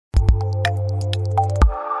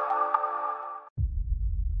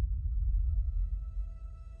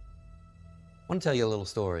want to tell you a little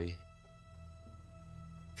story.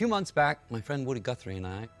 A few months back, my friend Woody Guthrie and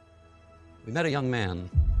I, we met a young man.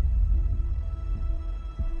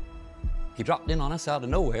 He dropped in on us out of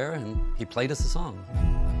nowhere and he played us a song.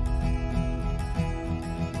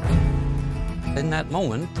 In that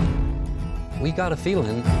moment, we got a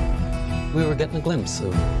feeling we were getting a glimpse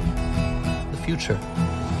of the future.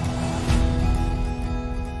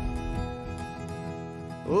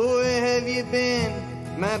 Oh, where have you been,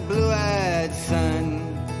 my blue-eyed son?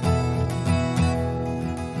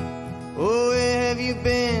 Oh, where have you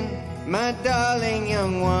been, my darling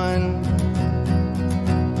young one?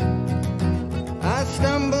 I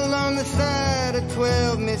stumbled on the side of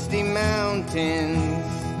 12 misty mountains.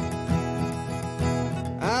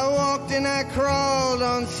 I walked and I crawled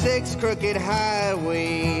on 6 crooked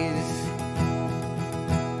highways.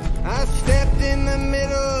 I stepped in the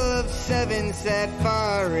middle of 7 sad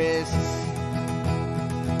forests.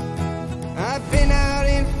 I've been out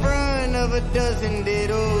in front of a dozen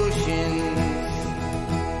dead oceans.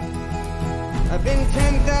 I've been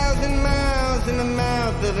 10,000 miles in the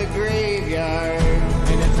mouth of a graveyard.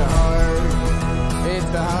 And it's a hard, oh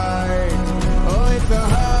it's a hard,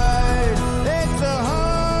 it's a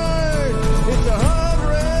hard, it's a hard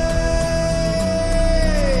rain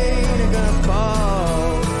gonna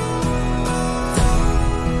fall.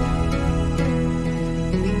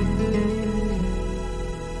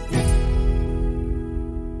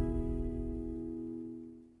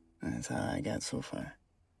 That's how I got so far.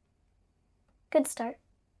 Good start.